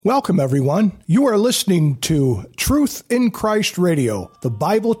Welcome, everyone. You are listening to Truth in Christ Radio, the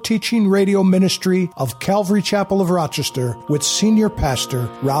Bible teaching radio ministry of Calvary Chapel of Rochester with Senior Pastor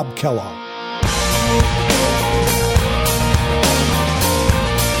Rob Kellogg.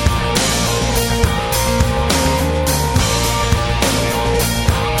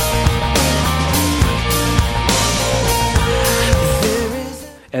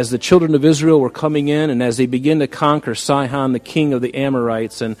 As the children of Israel were coming in and as they begin to conquer Sihon, the king of the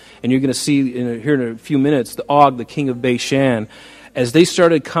Amorites, and you're going to see here in a few minutes, the Og, the king of Bashan, as they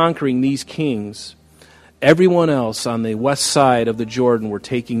started conquering these kings, everyone else on the west side of the Jordan were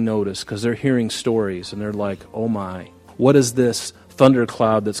taking notice because they're hearing stories, and they're like, oh my, what is this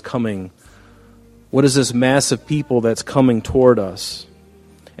thundercloud that's coming? What is this mass of people that's coming toward us?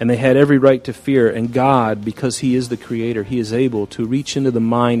 And they had every right to fear. And God, because He is the Creator, He is able to reach into the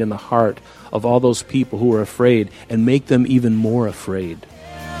mind and the heart of all those people who are afraid and make them even more afraid.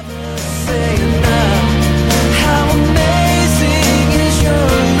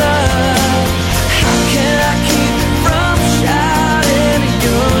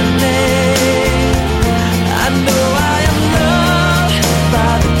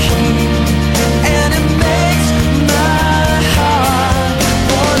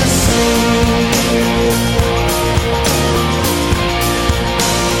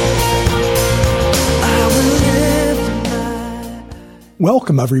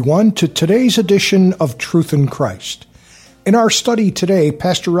 Welcome, everyone, to today's edition of Truth in Christ. In our study today,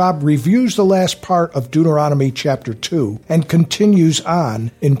 Pastor Rob reviews the last part of Deuteronomy chapter 2 and continues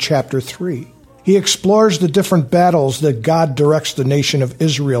on in chapter 3. He explores the different battles that God directs the nation of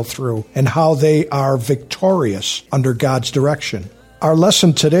Israel through and how they are victorious under God's direction. Our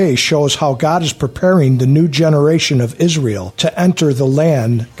lesson today shows how God is preparing the new generation of Israel to enter the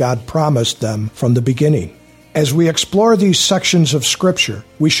land God promised them from the beginning. As we explore these sections of Scripture,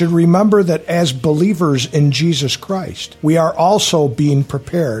 we should remember that as believers in Jesus Christ, we are also being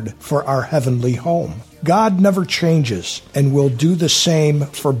prepared for our heavenly home. God never changes and will do the same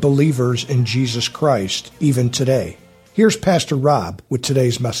for believers in Jesus Christ even today. Here's Pastor Rob with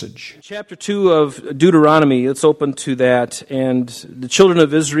today's message. Chapter 2 of Deuteronomy, let's open to that. And the children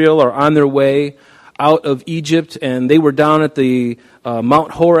of Israel are on their way out of Egypt, and they were down at the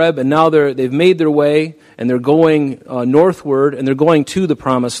Mount Horeb, and now they've made their way, and they're going northward, and they're going to the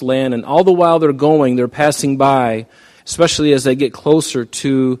Promised Land. And all the while they're going, they're passing by, especially as they get closer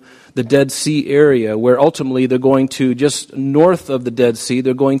to the Dead Sea area, where ultimately they're going to, just north of the Dead Sea,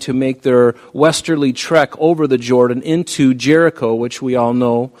 they're going to make their westerly trek over the Jordan into Jericho, which we all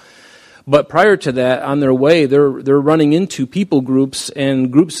know. But prior to that, on their way, they're running into people groups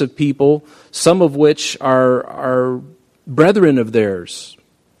and groups of people, some of which are brethren of theirs.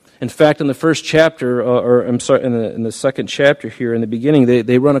 In fact, in the first chapter, in the second chapter here, in the beginning,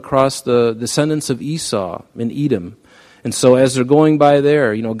 they run across the descendants of Esau in Edom. And so as they're going by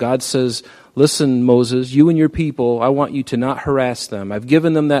there, God says, listen, Moses, you and your people, I want you to not harass them. I've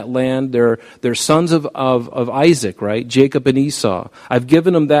given them that land. They're sons of Isaac, right? Jacob and Esau. I've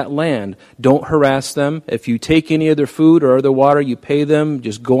given them that land. Don't harass them. If you take any of their food or other water, you pay them.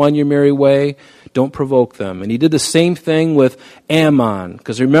 Just go on your merry way. Don't provoke them. And he did the same thing with Ammon,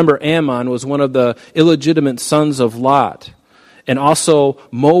 because remember, Ammon was one of the illegitimate sons of Lot. And also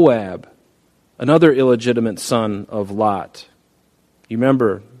Moab, another illegitimate son of Lot. You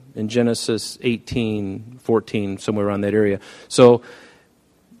remember in Genesis 18, 14, somewhere around that area. So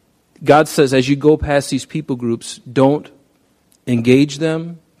God says, as you go past these people groups, don't engage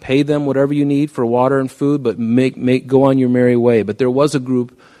them, pay them whatever you need for water and food, but go on your merry way. But there was a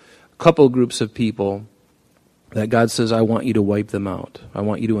couple groups of people that God says, I want you to wipe them out. I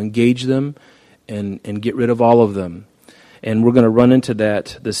want you to engage them and get rid of all of them. And we're going to run into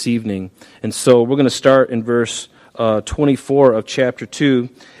that this evening. And so we're going to start in verse 24 of chapter 2,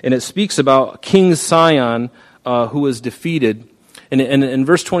 and it speaks about King Sihon who was defeated. And in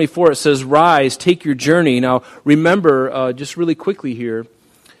verse 24 it says, rise, take your journey. Now remember, just really quickly here,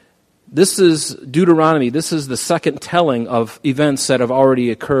 this is Deuteronomy. This is the second telling of events that have already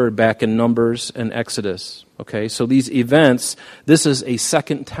occurred back in Numbers and Exodus. Okay, so these events, this is a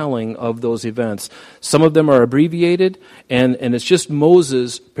second telling of those events. Some of them are abbreviated, and it's just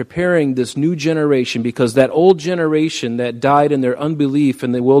Moses preparing this new generation, because that old generation that died in their unbelief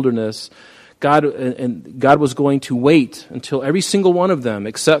in the wilderness, God was going to wait until every single one of them,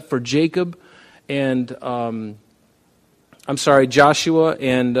 except for Jacob and Joshua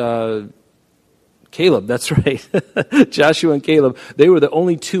and Caleb, that's right. Joshua and Caleb, they were the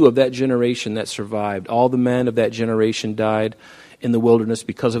only two of that generation that survived. All the men of that generation died in the wilderness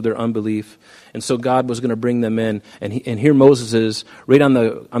because of their unbelief. And so God was going to bring them in. And here Moses is right on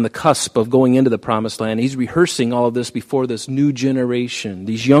the cusp of going into the promised land. He's rehearsing all of this before this new generation,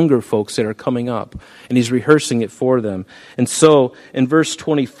 these younger folks that are coming up. And he's rehearsing it for them. And so in verse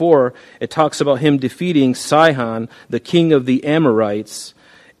 24, it talks about him defeating Sihon, the king of the Amorites.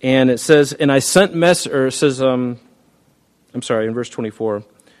 And it says, and I sent in verse 24, it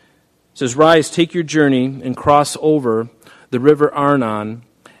says, rise, take your journey, and cross over the river Arnon,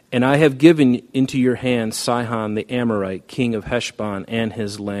 and I have given into your hand Sihon the Amorite, king of Heshbon, and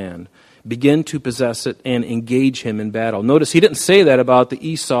his land. Begin to possess it and engage him in battle. Notice he didn't say that about the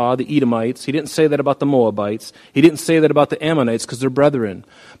Esau, the Edomites. He didn't say that about the Moabites. He didn't say that about the Ammonites because they're brethren.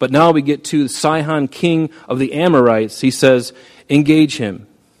 But now we get to Sihon, king of the Amorites. He says, engage him.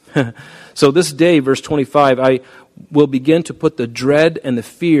 So this day, verse 25, I will begin to put the dread and the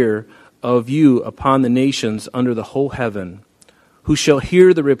fear of you upon the nations under the whole heaven, who shall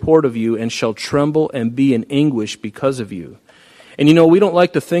hear the report of you and shall tremble and be in anguish because of you. And you know, we don't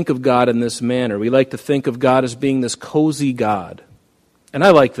like to think of God in this manner. We like to think of God as being this cozy God. And I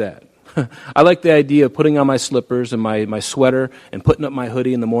like that. I like the idea of putting on my slippers and my sweater and putting up my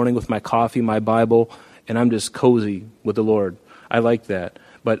hoodie in the morning with my coffee, my Bible, and I'm just cozy with the Lord. I like that.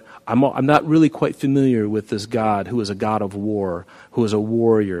 But I'm not really quite familiar with this God who is a God of war, who is a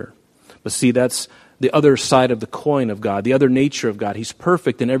warrior. But see, that's the other side of the coin of God, the other nature of God. He's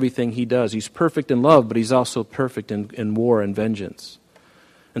perfect in everything he does. He's perfect in love, but he's also perfect in war and vengeance.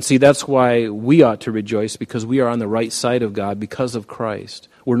 And see, that's why we ought to rejoice, because we are on the right side of God because of Christ.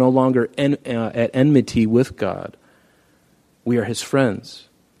 We're no longer at enmity with God. We are his friends.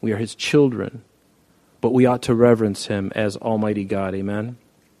 We are his children. But we ought to reverence him as Almighty God. Amen?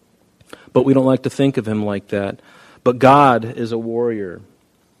 But we don't like to think of him like that. But God is a warrior.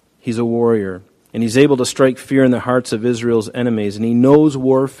 He's a warrior. And he's able to strike fear in the hearts of Israel's enemies. And he knows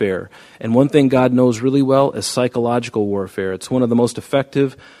warfare. And one thing God knows really well is psychological warfare. It's one of the most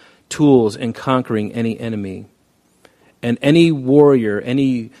effective tools in conquering any enemy. And any warrior,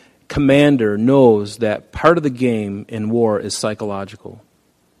 any commander knows that part of the game in war is psychological.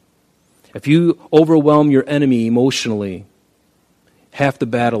 If you overwhelm your enemy emotionally, half the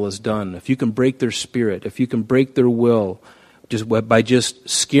battle is done. If you can break their spirit, if you can break their will, by just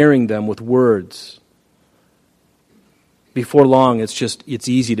scaring them with words, before long it's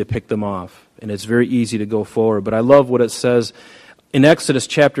easy to pick them off, and it's very easy to go forward. But I love what it says in Exodus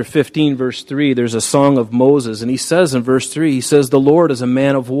chapter 15, verse 3. There's a song of Moses, and he says in verse 3, he says, the Lord is a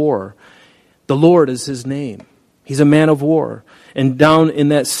man of war. The Lord is his name. He's a man of war. And down in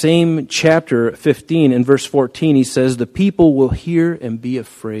that same chapter 15, in verse 14, he says, the people will hear and be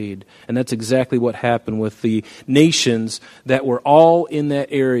afraid. And that's exactly what happened with the nations that were all in that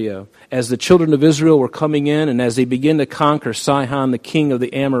area. As the children of Israel were coming in, and as they begin to conquer Sihon, the king of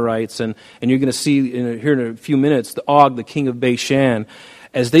the Amorites, and you're going to see here in a few minutes, the Og, the king of Bashan,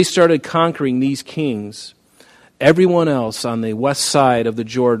 as they started conquering these kings, everyone else on the west side of the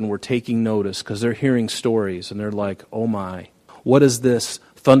Jordan were taking notice because they're hearing stories, and they're like, oh my, what is this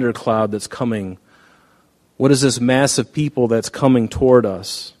thundercloud that's coming? What is this mass of people that's coming toward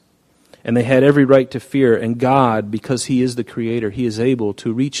us? And they had every right to fear. And God, because he is the creator, he is able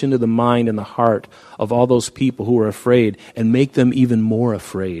to reach into the mind and the heart of all those people who are afraid and make them even more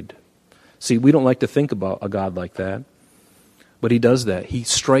afraid. See, we don't like to think about a God like that. But he does that. He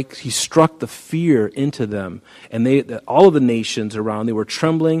struck the fear into them. And all of the nations around, they were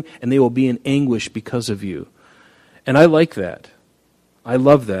trembling, and they will be in anguish because of you. And I like that. I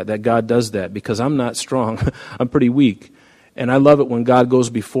love that God does that, because I'm not strong. I'm pretty weak. And I love it when God goes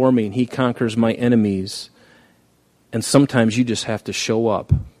before me and he conquers my enemies. And sometimes you just have to show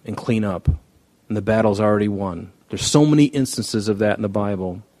up and clean up. And the battle's already won. There's so many instances of that in the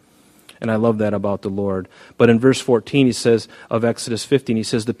Bible. And I love that about the Lord. But in verse 14, he says, of Exodus 15, he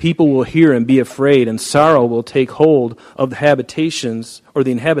says, the people will hear and be afraid, and sorrow will take hold of the habitations, or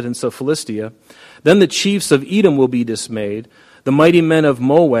the inhabitants of Philistia. Then the chiefs of Edom will be dismayed. The mighty men of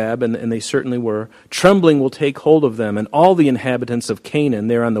Moab, and they certainly were, trembling will take hold of them. And all the inhabitants of Canaan,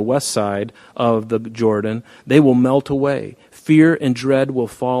 there on the west side of the Jordan, they will melt away. Fear and dread will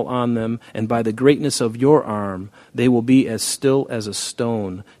fall on them, and by the greatness of your arm, they will be as still as a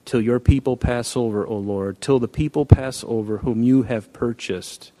stone, till your people pass over, O Lord, till the people pass over whom you have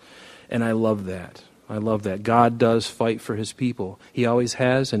purchased. And I love that. I love that. God does fight for his people. He always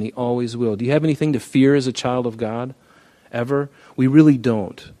has, and he always will. Do you have anything to fear as a child of God? Ever? We really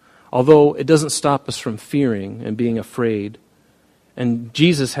don't. Although it doesn't stop us from fearing and being afraid. And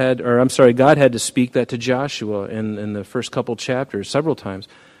God had to speak that to Joshua in the first couple chapters several times.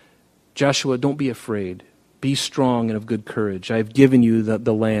 Joshua, don't be afraid. Be strong and of good courage. I've given you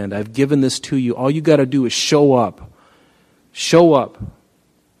the land. I've given this to you. All you got to do is show up. Show up.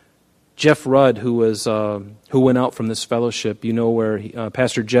 Jeff Rudd, who went out from this fellowship, where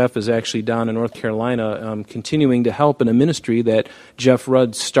Pastor Jeff is actually down in North Carolina, continuing to help in a ministry that Jeff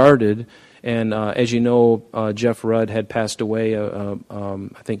Rudd started. And as you know, Jeff Rudd had passed away,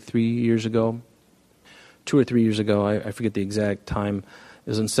 I think 3 years ago, 2 or 3 years ago. I forget the exact time. It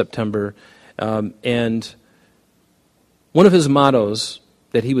was in September. And one of his mottos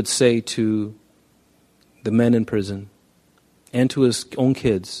that he would say to the men in prison and to his own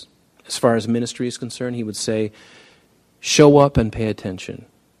kids, as far as ministry is concerned, he would say, show up and pay attention.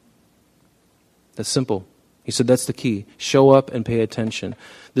 That's simple. He said that's the key. Show up and pay attention.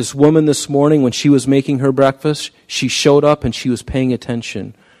 This woman this morning, when she was making her breakfast, she showed up and she was paying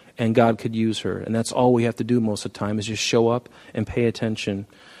attention, and God could use her. And that's all we have to do most of the time, is just show up and pay attention.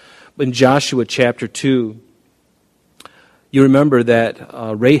 In Joshua chapter 2, you remember that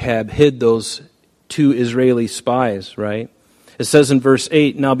Rahab hid those 2 Israeli spies, right? It says in verse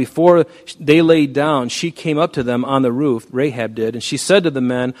 8, now before they laid down, she came up to them on the roof, Rahab did, and she said to the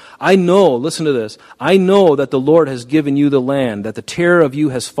men, I know, listen to this, I know that the Lord has given you the land, that the terror of you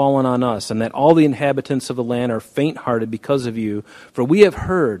has fallen on us, and that all the inhabitants of the land are faint-hearted because of you. For we have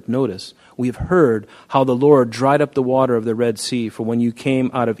heard, notice, we have heard how the Lord dried up the water of the Red Sea for when you came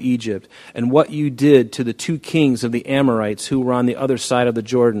out of Egypt, and what you did to the 2 kings of the Amorites who were on the other side of the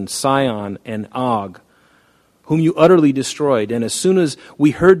Jordan, Sihon and Og, whom you utterly destroyed. And as soon as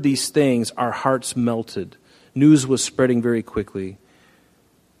we heard these things, our hearts melted. News was spreading very quickly.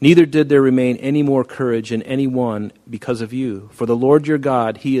 Neither did there remain any more courage in any one because of you. For the Lord your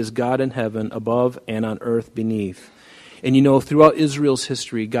God, He is God in heaven above and on earth beneath. And throughout Israel's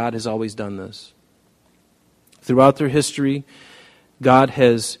history, God has always done this. Throughout their history, God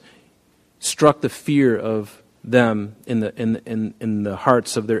has struck the fear of them in the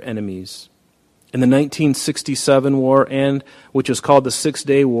hearts of their enemies. In the 1967 war, which was called the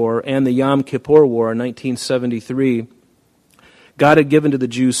Six-Day War, and the Yom Kippur War in 1973, God had given to the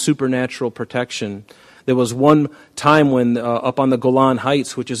Jews supernatural protection. There was one time when up on the Golan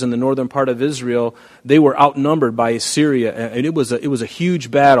Heights, which is in the northern part of Israel, they were outnumbered by Assyria, and it was a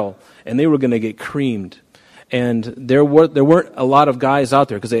huge battle, and they were going to get creamed. And there weren't a lot of guys out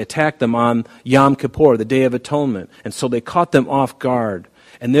there because they attacked them on Yom Kippur, the Day of Atonement, and so they caught them off guard.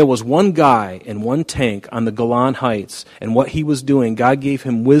 And there was one guy in one tank on the Golan Heights, and what he was doing, God gave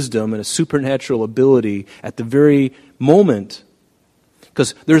him wisdom and a supernatural ability at the very moment.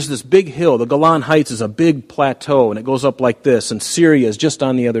 Because there's this big hill. The Golan Heights is a big plateau, and it goes up like this, and Syria is just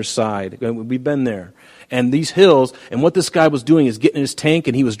on the other side. We've been there. And these hills, and what this guy was doing is getting in his tank,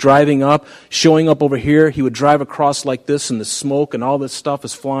 and he was driving up, showing up over here. He would drive across like this, and the smoke and all this stuff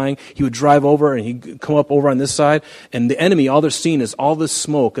is flying. He would drive over, and he'd come up over on this side. And the enemy, all they're seeing is all this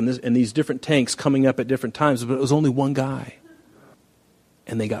smoke and these different tanks coming up at different times. But it was only one guy.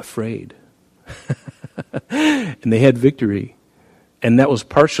 And they got frayed. And they had victory. And that was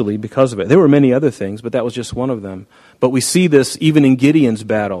partially because of it. There were many other things, but that was just one of them. But we see this even in Gideon's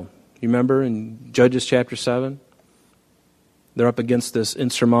battle. You remember in Judges chapter 7? They're up against this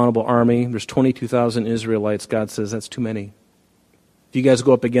insurmountable army. There's 22,000 Israelites. God says, that's too many. If you guys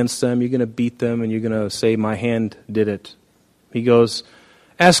go up against them, you're going to beat them, and you're going to say, my hand did it. He goes,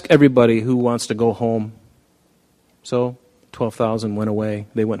 ask everybody who wants to go home. So 12,000 went away.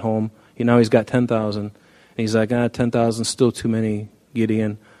 They went home. Now he's got 10,000. And he's like, 10,000 still too many,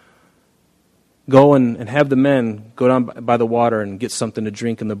 Gideon. Go and have the men go down by the water and get something to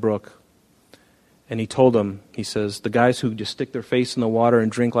drink in the brook. And he told them, he says, the guys who just stick their face in the water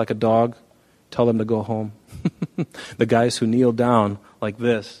and drink like a dog, tell them to go home. The guys who kneel down like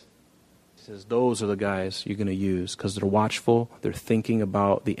this, he says, those are the guys you're going to use because they're watchful, they're thinking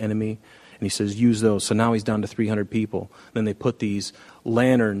about the enemy. And he says, use those. So now he's down to 300 people. Then they put these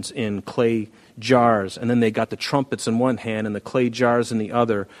lanterns in clay jars, and then they got the trumpets in one hand and the clay jars in the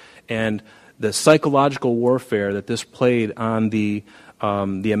other. And the psychological warfare that this played on the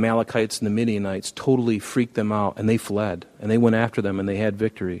Amalekites and the Midianites totally freaked them out, and they fled, and they went after them, and they had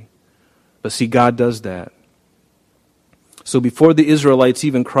victory. But see, God does that. So before the Israelites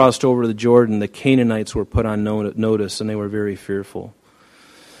even crossed over the Jordan, the Canaanites were put on notice, and they were very fearful.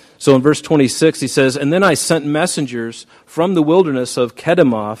 So in verse 26, he says, and then I sent messengers from the wilderness of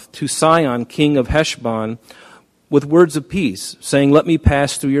Kedemoth to Sihon, king of Heshbon, with words of peace, saying, let me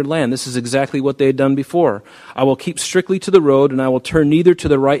pass through your land. This is exactly what they had done before. I will keep strictly to the road, and I will turn neither to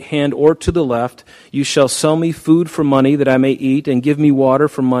the right hand or to the left. You shall sell me food for money that I may eat, and give me water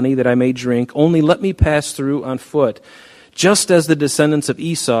for money that I may drink. Only let me pass through on foot. just as the descendants of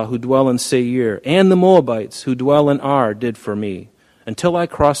Esau who dwell in Seir, and the Moabites who dwell in Ar did for me, until I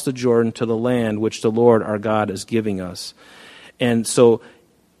crossed the Jordan to the land which the Lord our God is giving us. And so,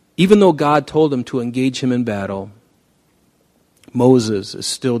 even though God told him to engage him in battle, Moses is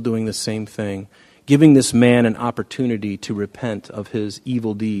still doing the same thing, giving this man an opportunity to repent of his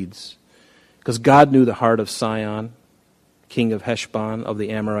evil deeds. Because God knew the heart of Sihon, king of Heshbon, of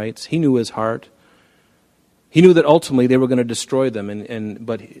the Amorites. He knew his heart. He knew that ultimately they were going to destroy them.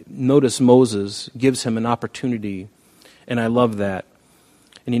 But notice Moses gives him an opportunity, and I love that.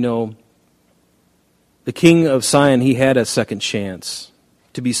 And you know, the king of Sihon, he had a second chance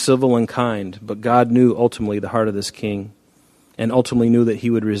to be civil and kind, but God knew ultimately the heart of this king, and ultimately knew that he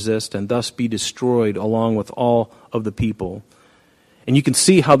would resist and thus be destroyed along with all of the people. And you can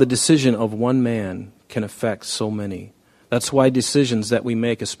see how the decision of one man can affect so many. That's why decisions that we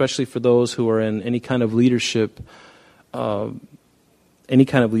make, especially for those who are in any kind of leadership at all,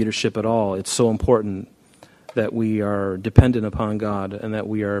 it's so important that we are dependent upon God and that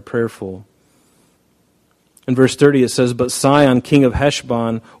we are prayerful. In verse 30 it says, "But Sihon, king of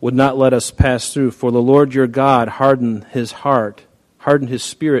Heshbon, would not let us pass through, for the Lord your God hardened his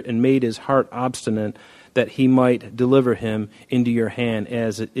spirit, and made his heart obstinate, that he might deliver him into your hand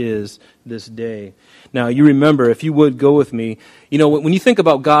as it is this day." Now, you remember, if you would go with me, you know, when you think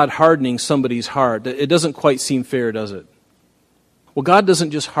about God hardening somebody's heart, it doesn't quite seem fair, does it? Well, God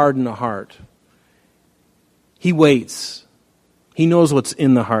doesn't just harden a heart. He waits. He knows what's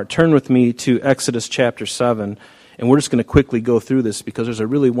in the heart. Turn with me to Exodus chapter 7, and we're just going to quickly go through this because there's a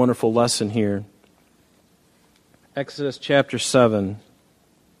really wonderful lesson here. Exodus chapter 7.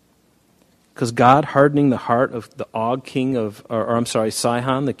 Because God hardening the heart of the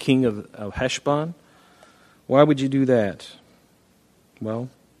Sihon, the king of Heshbon? Why would you do that? Well,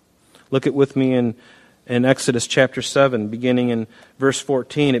 look at with me in Exodus chapter 7, beginning in verse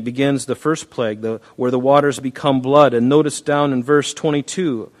 14. It begins the first plague, where the waters become blood. And notice down in verse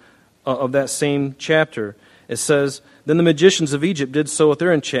 22 of that same chapter, it says, "Then the magicians of Egypt did so with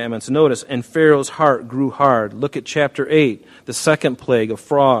their enchantments." Notice, "and Pharaoh's heart grew hard." Look at chapter 8, the second plague of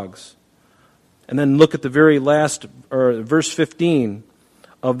frogs. And then look at the very last, or verse 15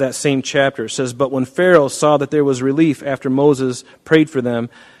 of that same chapter. It says, "But when Pharaoh saw that there was relief after Moses prayed for them,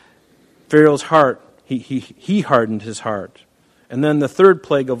 Pharaoh's heart, he hardened his heart." And then the third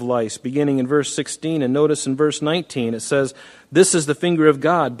plague of lice, beginning in verse 16, and notice in verse 19, it says, "This is the finger of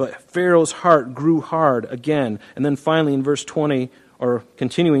God, but Pharaoh's heart grew hard again." And then finally in verse 20, or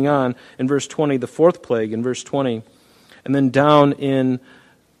continuing on, in verse 20, the fourth plague in verse 20. And then down in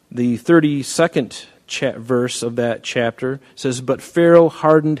the 32nd verse of that chapter says, "But Pharaoh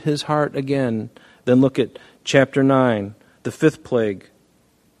hardened his heart again." Then look at chapter 9, the fifth plague,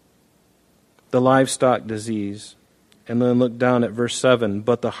 the livestock disease. And then look down at verse 7,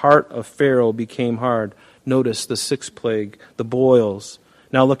 "But the heart of Pharaoh became hard." Notice the sixth plague, the boils.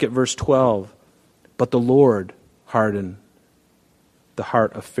 Now look at verse 12, "But the Lord hardened the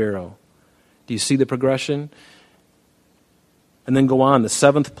heart of Pharaoh." Do you see the progression? And then go on, the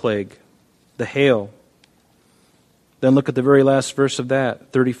seventh plague, the hail. Then look at the very last verse of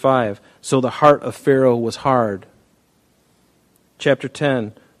that, 35. "So the heart of Pharaoh was hard." Chapter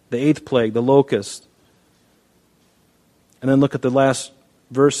 10, the eighth plague, the locust. And then look at the last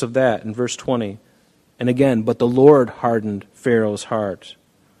verse of that in verse 20. And again, "But the Lord hardened Pharaoh's heart."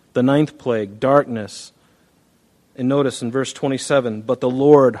 The ninth plague, darkness. And notice in verse 27, "But the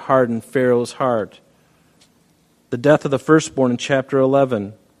Lord hardened Pharaoh's heart." The death of the firstborn in chapter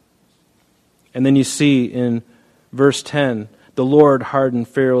 11. And then you see in verse 10, "The Lord hardened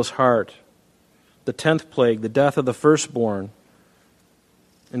Pharaoh's heart." The 10th plague, the death of the firstborn,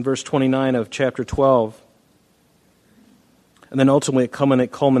 in verse 29 of chapter 12. And then ultimately it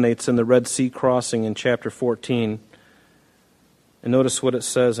culminates in the Red Sea crossing in chapter 14. And notice what it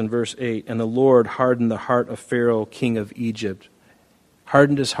says in verse 8, "And the Lord hardened the heart of Pharaoh, king of Egypt."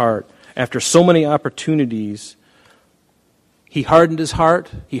 Hardened his heart. After so many opportunities, he hardened his heart,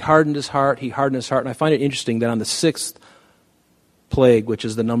 he hardened his heart, he hardened his heart. And I find it interesting that on the sixth plague, which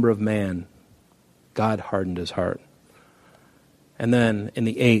is the number of man, God hardened his heart. And then in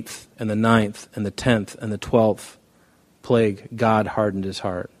the 8th and the 9th and the 10th and the 12th plague, God hardened his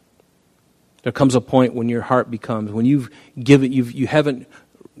heart. There comes a point when your heart becomes, when you haven't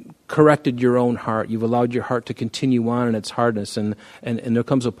corrected your own heart, you've allowed your heart to continue on in its hardness, and there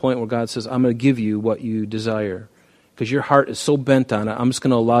comes a point where God says, "I'm going to give you what you desire." Because your heart is so bent on it, I'm just going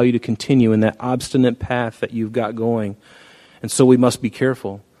to allow you to continue in that obstinate path that you've got going. And so we must be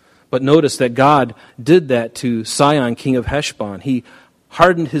careful. But notice that God did that to Sihon, king of Heshbon. He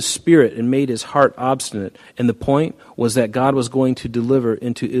hardened his spirit and made his heart obstinate. And the point was that God was going to deliver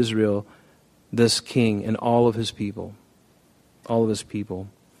into Israel this king and all of his people. All of his people.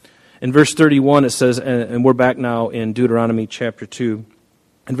 In verse 31 it says, and we're back now in Deuteronomy chapter 2.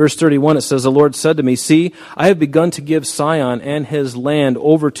 In verse 31 it says, the Lord said to me, see, I have begun to give Sihon and his land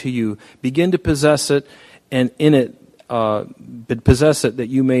over to you. Begin to possess it, and in it possess it, that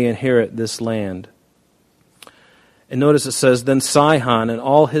you may inherit this land. And notice it says, then Sihon and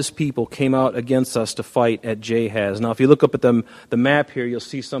all his people came out against us to fight at Jahaz. Now if you look up at the map here, you'll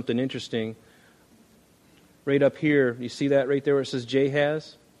see something interesting. Right up here, you see that right there where it says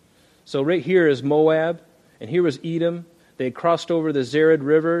Jahaz? So right here is Moab, and here was Edom. They had crossed over the Zered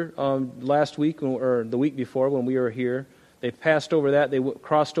River last week, or the week before when we were here. They passed over that. They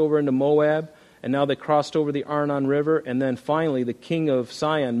crossed over into Moab, and now they crossed over the Arnon River. And then finally, the king of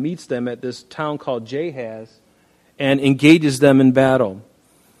Sihon meets them at this town called Jahaz and engages them in battle.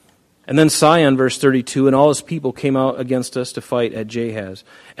 And then Sihon, verse 32, and all his people came out against us to fight at Jahaz.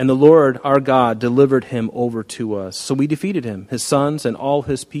 And the Lord our God delivered him over to us. So we defeated him, his sons, and all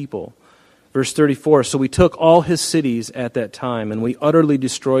his people. Verse 34, so we took all his cities at that time, and we utterly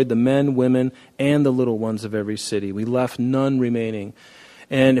destroyed the men, women, and the little ones of every city. We left none remaining.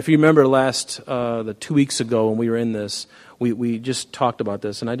 And if you remember the 2 weeks ago when we were in this, we just talked about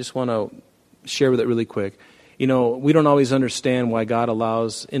this, and I just want to share with it really quick. You know, we don't always understand why God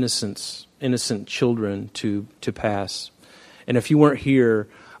allows innocent children to pass. And if you weren't here,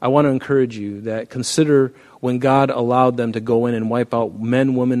 I want to encourage you that consider when God allowed them to go in and wipe out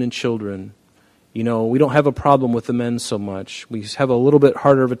men, women, and children. You know, we don't have a problem with the men so much. We have a little bit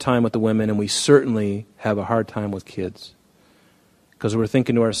harder of a time with the women, and we certainly have a hard time with kids. Because we're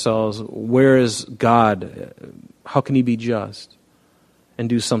thinking to ourselves, where is God? How can he be just and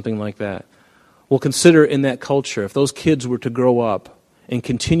do something like that? Well, consider in that culture, if those kids were to grow up and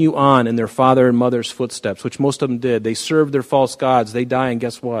continue on in their father and mother's footsteps, which most of them did, they served their false gods, they die, and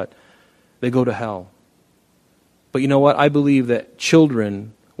guess what? They go to hell. But you know what? I believe that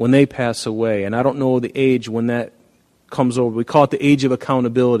children, when they pass away, and I don't know the age when that comes over, we call it the age of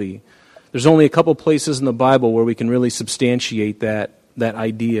accountability. There's only a couple places in the Bible where we can really substantiate that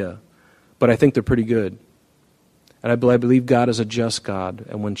idea, but I think they're pretty good. And I believe God is a just God.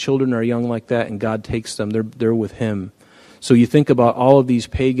 And when children are young like that and God takes them, they're with him. So you think about all of these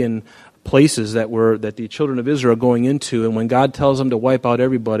pagan places that the children of Israel are going into, and when God tells them to wipe out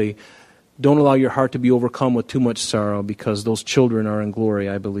everybody, don't allow your heart to be overcome with too much sorrow, because those children are in glory,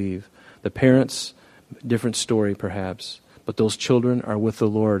 I believe. The parents, different story perhaps, but those children are with the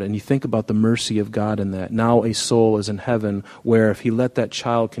Lord. And you think about the mercy of God in that. Now a soul is in heaven where if he let that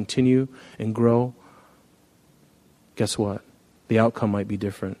child continue and grow, guess what? The outcome might be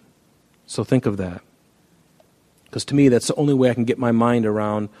different. So think of that. Because to me, that's the only way I can get my mind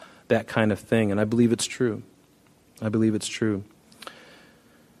around that kind of thing. And I believe it's true. I believe it's true.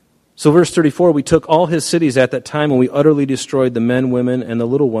 So verse 34, we took all his cities at that time, and we utterly destroyed the men, women, and the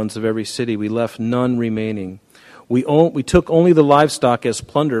little ones of every city. We left none remaining. We took only the livestock as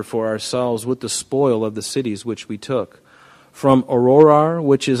plunder for ourselves with the spoil of the cities which we took. From Arorar,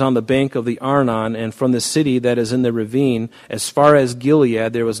 which is on the bank of the Arnon, and from the city that is in the ravine, as far as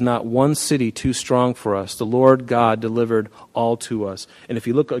Gilead, there was not one city too strong for us. The Lord God delivered all to us. And if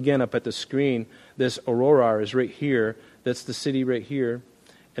you look again up at the screen, this Arorar is right here. That's the city right here.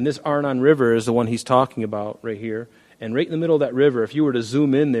 And this Arnon River is the one he's talking about right here. And right in the middle of that river, if you were to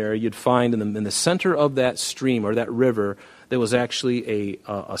zoom in there, you'd find in the center of that stream or that river, there was actually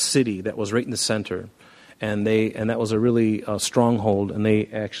a city that was right in the center. And that was a really stronghold, and they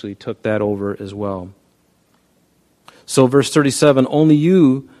actually took that over as well. So verse 37, only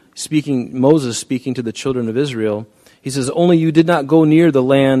you, Moses speaking to the children of Israel, he says, only you did not go near the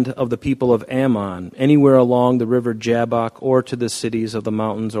land of the people of Ammon, anywhere along the river Jabbok, or to the cities of the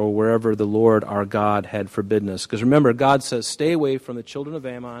mountains, or wherever the Lord our God had forbidden us. Because remember, God says, stay away from the children of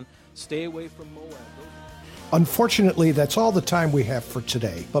Ammon, stay away from Moab. Unfortunately, that's all the time we have for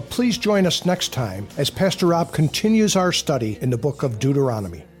today. But please join us next time as Pastor Rob continues our study in the book of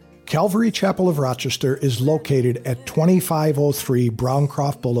Deuteronomy. Calvary Chapel of Rochester is located at 2503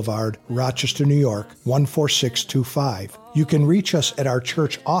 Browncroft Boulevard, Rochester, New York, 14625. You can reach us at our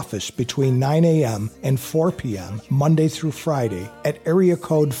church office between 9 a.m. and 4 p.m. Monday through Friday at area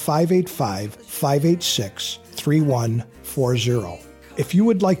code 585-586-3140. If you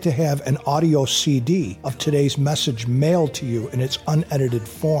would like to have an audio CD of today's message mailed to you in its unedited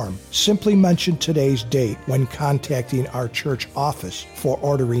form, simply mention today's date when contacting our church office for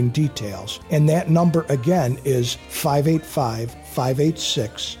ordering details. And that number again is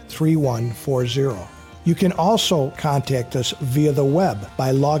 585-586-3140. You can also contact us via the web by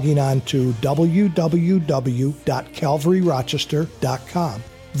logging on to www.calvaryrochester.com.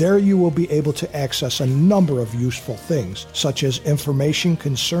 There you will be able to access a number of useful things, such as information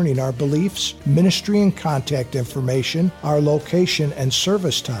concerning our beliefs, ministry and contact information, our location and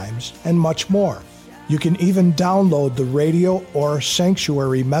service times, and much more. You can even download the radio or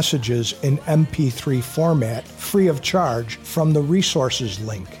sanctuary messages in MP3 format free of charge from the resources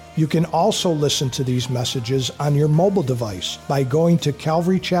link. You can also listen to these messages on your mobile device by going to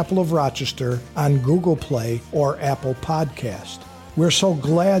Calvary Chapel of Rochester on Google Play or Apple Podcast. We're so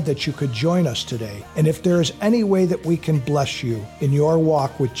glad that you could join us today, and if there is any way that we can bless you in your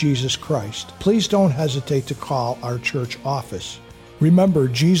walk with Jesus Christ, please don't hesitate to call our church office. Remember,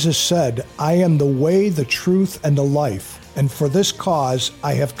 Jesus said, "I am the way, the truth, and the life, and for this cause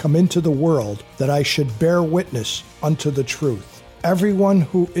I have come into the world, that I should bear witness unto the truth. Everyone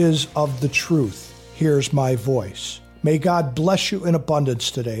who is of the truth hears my voice." May God bless you in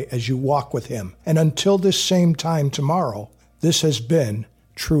abundance today as you walk with Him. And until this same time tomorrow, this has been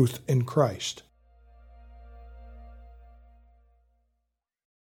Truth in Christ.